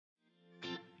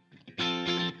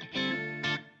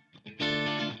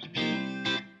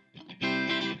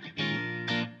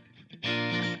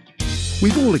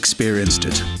We've all experienced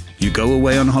it. You go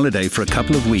away on holiday for a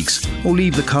couple of weeks or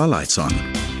leave the car lights on.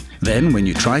 Then when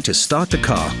you try to start the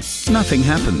car, nothing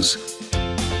happens.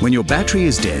 When your battery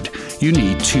is dead, you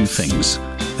need two things: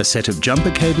 a set of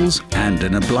jumper cables and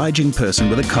an obliging person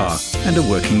with a car and a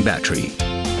working battery.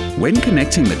 When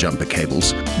connecting the jumper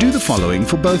cables, do the following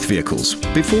for both vehicles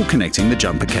before connecting the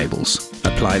jumper cables.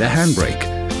 Apply the handbrake,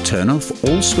 turn off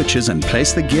all switches and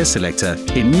place the gear selector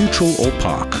in neutral or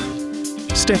park.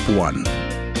 Step 1.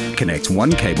 Connect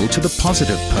one cable to the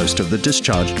positive post of the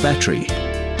discharged battery.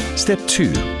 Step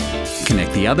 2.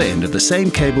 Connect the other end of the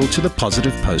same cable to the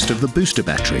positive post of the booster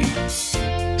battery.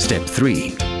 Step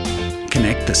 3.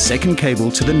 Connect the second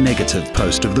cable to the negative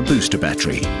post of the booster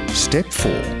battery. Step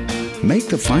 4. Make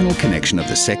the final connection of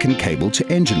the second cable to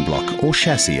engine block or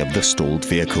chassis of the stalled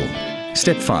vehicle.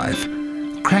 Step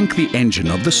 5. Crank the engine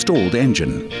of the stalled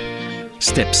engine.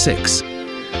 Step 6.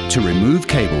 To remove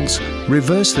cables,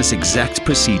 reverse this exact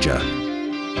procedure.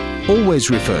 Always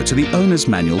refer to the owner's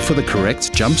manual for the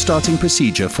correct jump-starting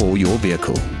procedure for your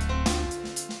vehicle.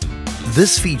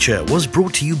 This feature was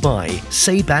brought to you by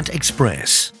Sabat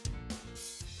Xpress.